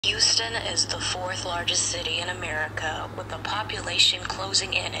Houston is the fourth largest city in America, with a population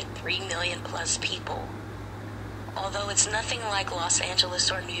closing in at 3 million plus people. Although it's nothing like Los Angeles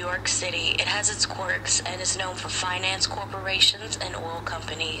or New York City, it has its quirks and is known for finance corporations and oil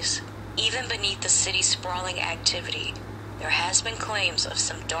companies. Even beneath the city's sprawling activity, there has been claims of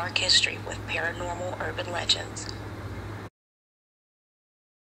some dark history with paranormal urban legends.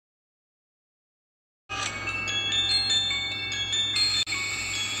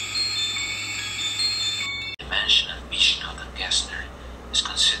 The mansion at Beechnut Gessner is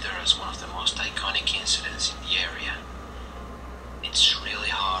considered as one of the most iconic incidents in the area. It's really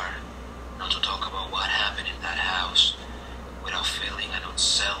hard not to talk about what happened in that house without feeling an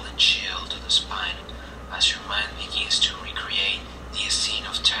unsettling chill to the spine as your mind begins to recreate the scene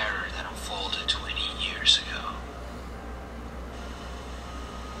of terror that unfolded 20 years ago.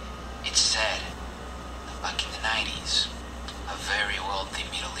 It's said that back in the 90s, a very wealthy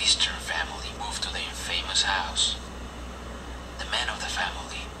Middle Eastern family moved to the infamous house. The man of the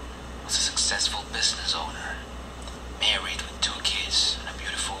family was a successful business owner, married with 2 kids and a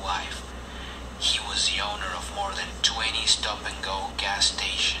beautiful wife. He was the owner of more than 20 stop-and-go gas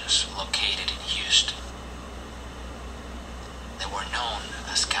stations located in Houston. They were known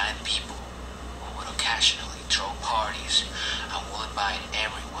as kind people who would occasionally throw parties and would invite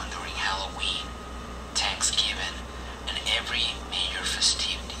everyone during Halloween, Thanksgiving, and every major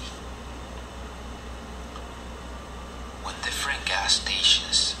festivity. When different gas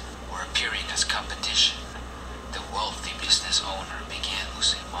stations were appearing as competition, the wealthy business owner began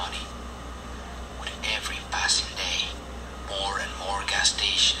losing money. With every passing day, more and more gas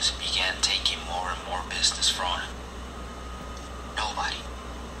stations began taking more and more business from him. Nobody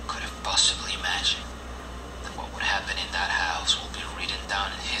could have possibly imagined that what would happen in that house will be written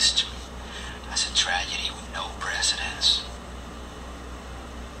down in history as a tragedy with no precedence.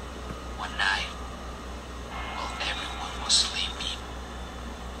 One night, while everyone was sleeping,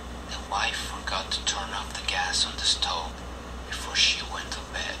 the wife forgot to turn off the gas on the stove before she went to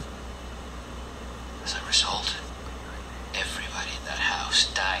bed. As a result, everybody in that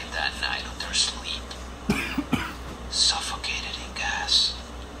house died that night of their sleep, suffocated in gas.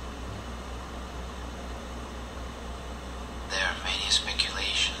 There are many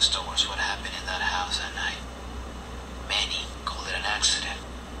speculations towards what happened in that house that night. Many call it an accident.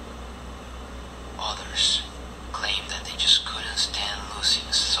 Others claim that they just couldn't stand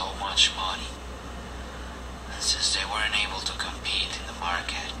losing so much money. And since they weren't able to compete in the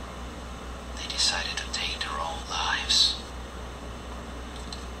market, they decided to take their own lives.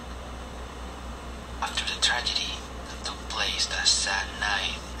 After the tragedy that took place that sad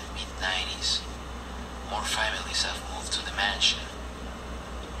night in the mid-90s, more families have moved to the mansion.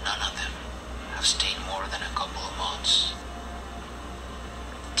 None of them have stayed more than a couple of months.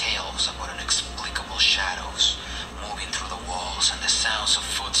 Tales about inexplicable shadows moving through the walls and the sounds of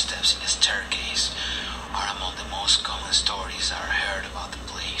footsteps in the staircase are among the most common stories that are heard about the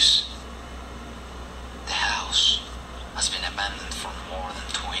place. The house has been abandoned for more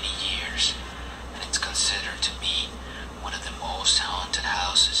than 20 years, and it's considered to be one of the most haunted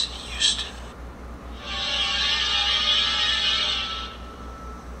houses in Houston.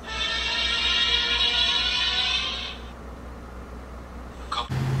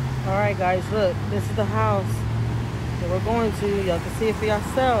 Alright guys, look, this is the house that we're going to. Y'all can see it for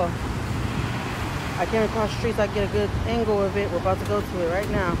yourself. I came across the street so I get a good angle of it. We're about to go to it right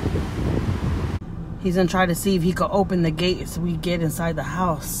now. He's gonna try to see if he can open the gate so we get inside the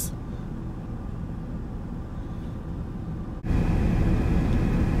house.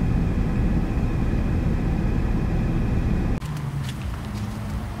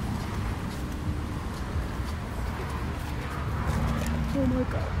 Oh my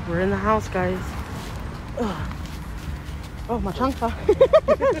god. We're in the house, guys. Ugh. Oh, my trunk fell.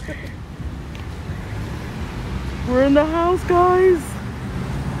 We're in the house, guys.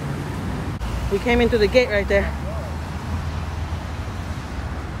 We came in through the gate right there.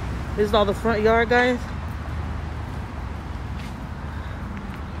 This is all the front yard, guys.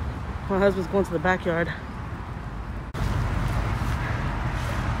 My husband's going to the backyard.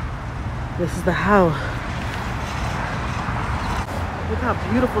 This is the house. Look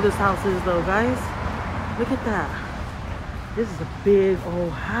how beautiful this house is though, guys. Look at that. This is a big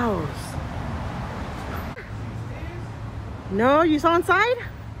old house. No, you saw inside?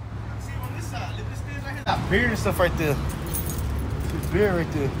 See on this side. Look at the stairs right here. That beard and stuff right there. There's beard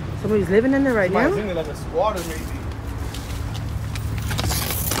right there. Somebody's living in there right now? Somebody's in there like a squatter maybe.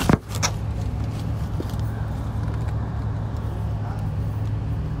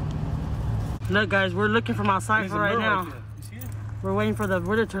 Look guys, we're looking from outside for right now. Right, you see it? We're waiting for the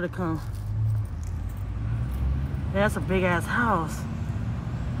realtor to come. Yeah, that's a big ass house.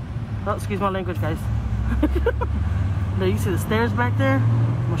 Oh, excuse my language, guys. Look, you see the stairs back there?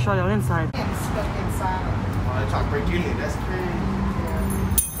 I'm gonna show y'all inside. I'm stuck inside. Oh, they're trying to break you in. That's crazy.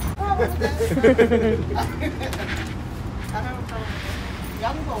 Yeah. Oh, what's that? I have a problem.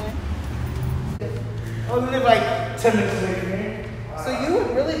 Y'all can go in. Oh, we live like 10 minutes away from here. So you would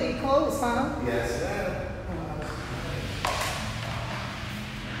really be close, huh? Yes.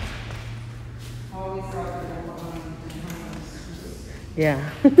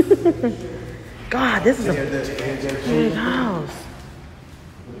 Yeah. God, this is a big house.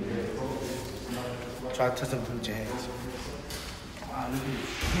 Try to touch them with your hands. Wow, look at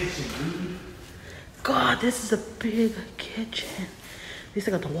the kitchen, dude. God, this is a big kitchen. At least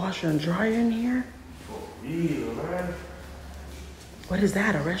I got the washer and dryer in here. For real, man. What is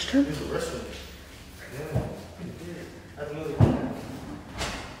that, a restroom? It's a restroom. Yeah. That's another one.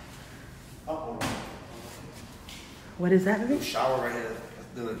 What is that? The shower right here.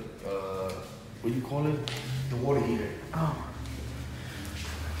 The what do you call it? The water heater. Oh.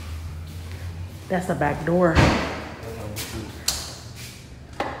 That's the back door.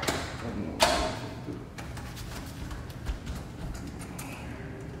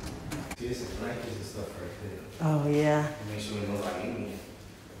 There's some blankets and stuff right there. Oh, yeah. Make sure nobody in here.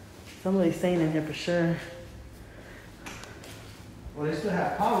 Somebody's staying in here for sure. Well, they still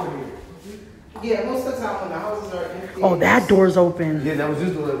have power here. Yeah, most of the time when the houses are empty. Oh, that door's open. Yeah, that was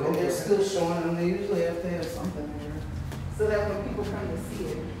just the And they're still showing them. They usually have to have something there. So that when people come to see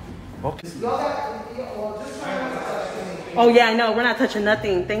it. Okay. Y'all got, well, just try not to touch anything. Oh, yeah, I know. We're not touching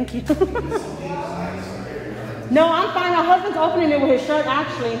nothing. Thank you. No, I'm fine. My husband's opening it with his shirt,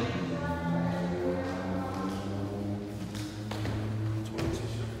 actually.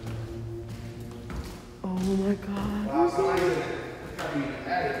 Oh, my God.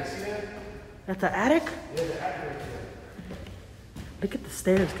 That's an attic? Yeah, the attic right there. Look at the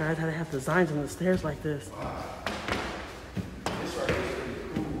stairs, guys. How they have designs on the stairs like this. This right here is pretty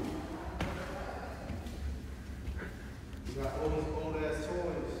cool. You got all these old ass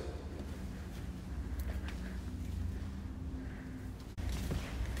toys.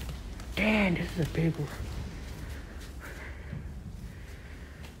 Damn, this is a big one.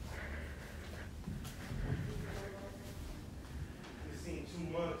 It's seen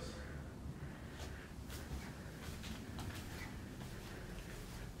 2 months.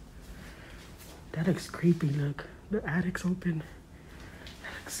 That looks creepy, look. The attic's open.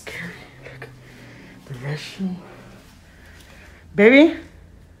 That looks scary. Look. The restroom. Baby?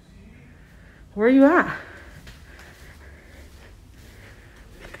 Where are you at?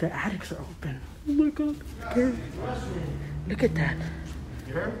 Look, the attics are open. Oh my God. Scary. Look at that.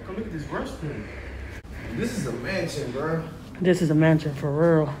 You heard? Come look at this restroom. This is a mansion, bro. This is a mansion for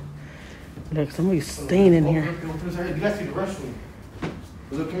real. Look, somebody's staying in here. You guys see the restroom.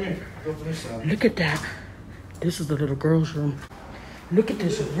 Look, come here. Go to this side. Look at that. This is the little girl's room. Look at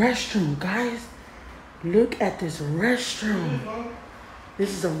this restroom, guys. Look at this restroom. This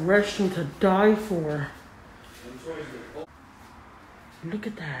is a restroom to die for. Look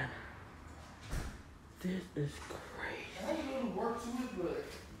at that. This is crazy. I had a little work to it, but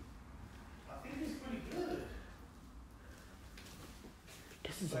I think it's pretty good.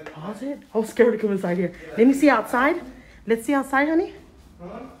 This is a closet? I'm scared to come inside here. Let me see outside. Let's see outside, honey.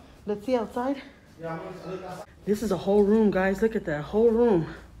 Huh? Let's see outside. Yeah, I'm gonna look outside. This is a whole room, guys. Look at that whole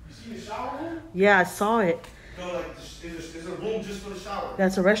room. You see the shower room? Yeah, I saw it. No, like, there's a room just for the shower.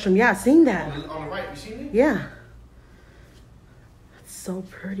 That's a restroom. Yeah, I seen that. On the right, you seen it? Yeah. It's so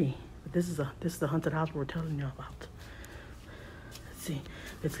pretty. But this is the haunted house we're telling you about. Let's see.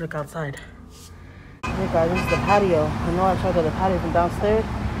 Let's look outside. Hey guys, this is the patio. I know I tried the patio from downstairs.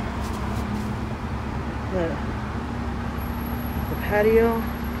 Look. The patio.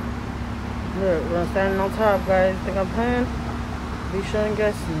 Look, we're standing on top, guys. Think I'm playing? Beechnut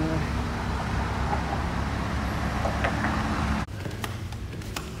Gessner.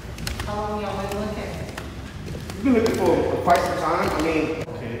 How long y'all been looking? We've been looking for quite some time. I mean,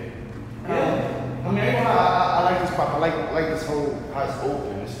 okay. Yeah. I mean, I like this spot. I like this whole house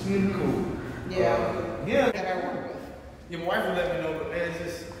open. It's cool. Yeah. Yeah. That I work with. Yeah, my wife will let me know, but man, it's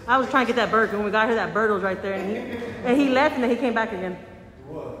just. I was trying to get that bird. When we got here, that bird was right there. And he left and then he came back again.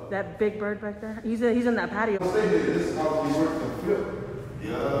 What? That big bird back there. He's in that patio. This is how we work the flip. Yeah.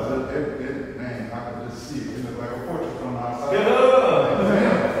 Man, I can just see it. It look like a portrait from outside.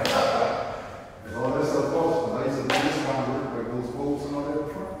 Yeah. And all this stuff close. I used to do this kind of work, like those poles and all that up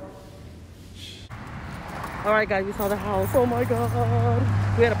front. All right, guys, we saw the house. Oh my God.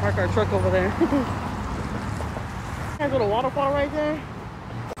 We had to park our truck over there. There's a little waterfall right there.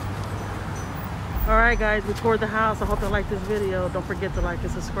 Alright guys, we toured the house. I hope you like this video. Don't forget to like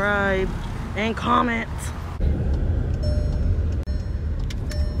and subscribe and comment.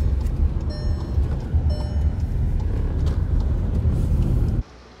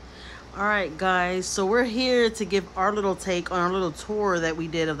 Alright guys, so we're here to give our little take on our little tour that we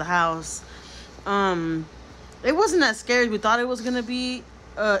did of the house. It wasn't that scary as we thought it was gonna be.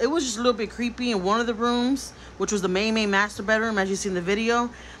 It was just a little bit creepy in one of the rooms, which was the main master bedroom, as you see in the video.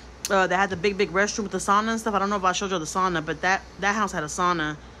 That had the big restroom with the sauna and stuff. I don't know if I showed you the sauna, but that house had a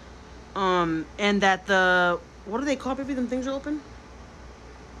sauna. And that the, what do they call, baby? Them things are open?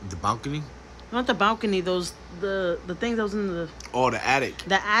 The balcony? Not the balcony, those, the things that was in the... Oh, the attic.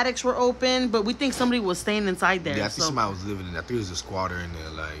 The attics were open, but we think somebody was staying inside there. Yeah, I think somebody was living in there. I think it was a squatter in there,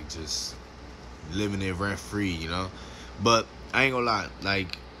 like, just living there rent-free, you know? But I ain't gonna lie,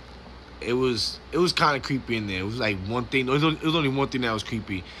 like, it was kind of creepy in there. It was like one thing. It was only one thing that was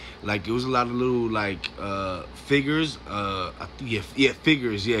creepy. Like, it was a lot of little, like, figures.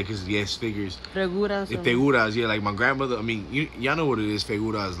 Figures. Yeah, because, yes, figures. Figuras. Figuras, yeah. Like, my grandmother, I mean, y'all know what it is,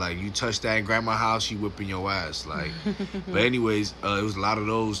 figuras. Like, you touch that in grandma's house, she whipping your ass. Like, but anyways, it was a lot of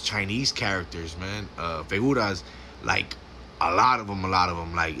those Chinese characters, man. Figuras, like, a lot of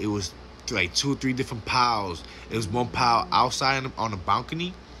them. Like, it was, like, 2 or 3 different piles. It was one pile outside on the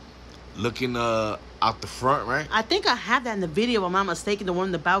balcony, looking out the front, right? I think I have that in the video, if I'm not mistaken, the one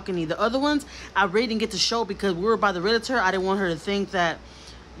in the balcony. The other ones I really didn't get to show because we were by the realtor. I didn't want her to think that,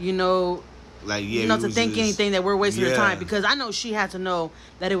 you know, like, yeah, you know, to think anything that we're wasting her time, because I know she had to know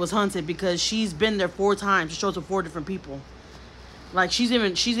that it was haunted because she's been there 4 times. She showed to 4 different people. Like, she's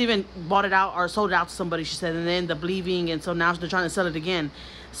even bought it out or sold it out to somebody, she said, and they ended up leaving, and so now they're trying to sell it again.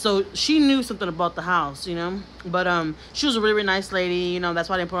 So she knew something about the house, you know. But she was a really nice lady, you know. That's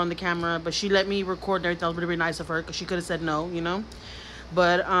why I didn't put her on the camera. But she let me record and everything. That was really nice of her, because she could have said no, you know.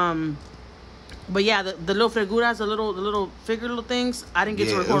 But yeah, the little figuras, the little figure little things, I didn't get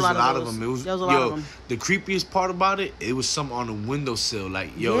to record a lot of them. There was a lot of them. The creepiest part about it was something on the windowsill.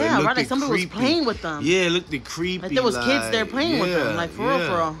 Like, yo, yeah, it looked like somebody was playing with them. Yeah, it looked creepy. Like there was kids there playing with them, like for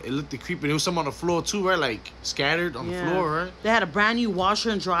real. It looked creepy. There was some on the floor too, right? Like scattered on the floor, right? They had a brand new washer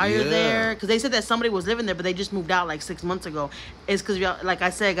and dryer there, because they said that somebody was living there, but they just moved out like 6 months ago. It's because, like I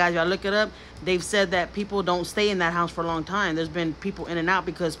said, guys, y'all look it up. They've said that people don't stay in that house for a long time. There's been people in and out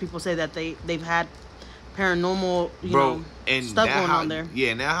because people say that they've had paranormal, you know, and stuff going on there. Yeah,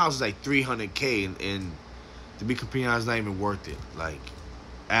 and that house is like $300K, and to be completely honest, it's not even worth it, like,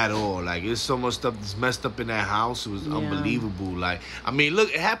 at all. Like, there's so much stuff that's messed up in that house. It was unbelievable. Like, I mean,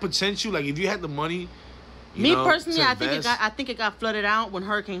 look, it had potential. Like, if you had the money, me personally, I think it got flooded out when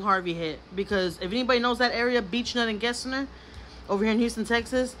Hurricane Harvey hit. Because if anybody knows that area, Beechnut and Gessner, over here in Houston,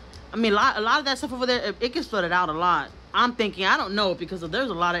 Texas, I mean, a lot of that stuff over there, it gets flooded out a lot. I'm thinking, I don't know, because there's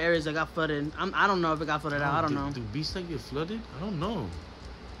a lot of areas that got flooded. I don't know if it got flooded out. I don't know. Do Beechnut get flooded? I don't know.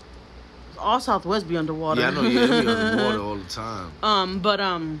 All Southwest be underwater. Yeah, I know. Yeah, it be underwater all the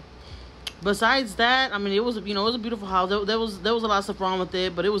time. Besides that, I mean, it was, you know, it was a beautiful house. There was a lot of stuff wrong with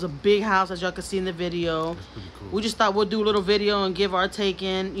it, but it was a big house, as y'all can see in the video. That's pretty cool. We just thought we'd do a little video and give our take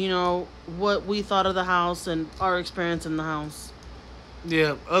in, you know, what we thought of the house and our experience in the house.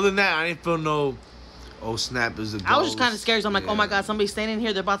 Yeah. Other than that, I didn't feel no. Oh snap! Is a ghost. I was just kind of scared. So I'm like, oh my god, somebody's standing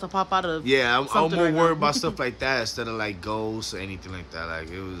here. They're about to pop out of. Yeah, I'm more worried about stuff like that instead of like ghosts or anything like that.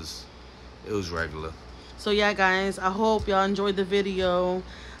 Like, it was regular. So yeah, guys, I hope y'all enjoyed the video.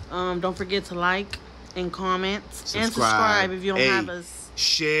 Don't forget to like and comment and subscribe if you don't have us.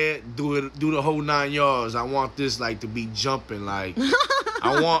 Share, do the whole 9 yards. I want this like to be jumping. Like,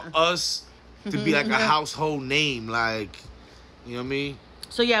 I want us to be like a household name. Like, you know what I mean?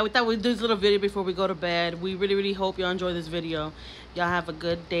 So yeah, we thought we'd do this little video before we go to bed. We really hope y'all enjoy this video. Y'all have a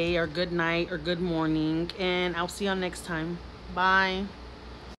good day or good night or good morning. And I'll see y'all next time. Bye.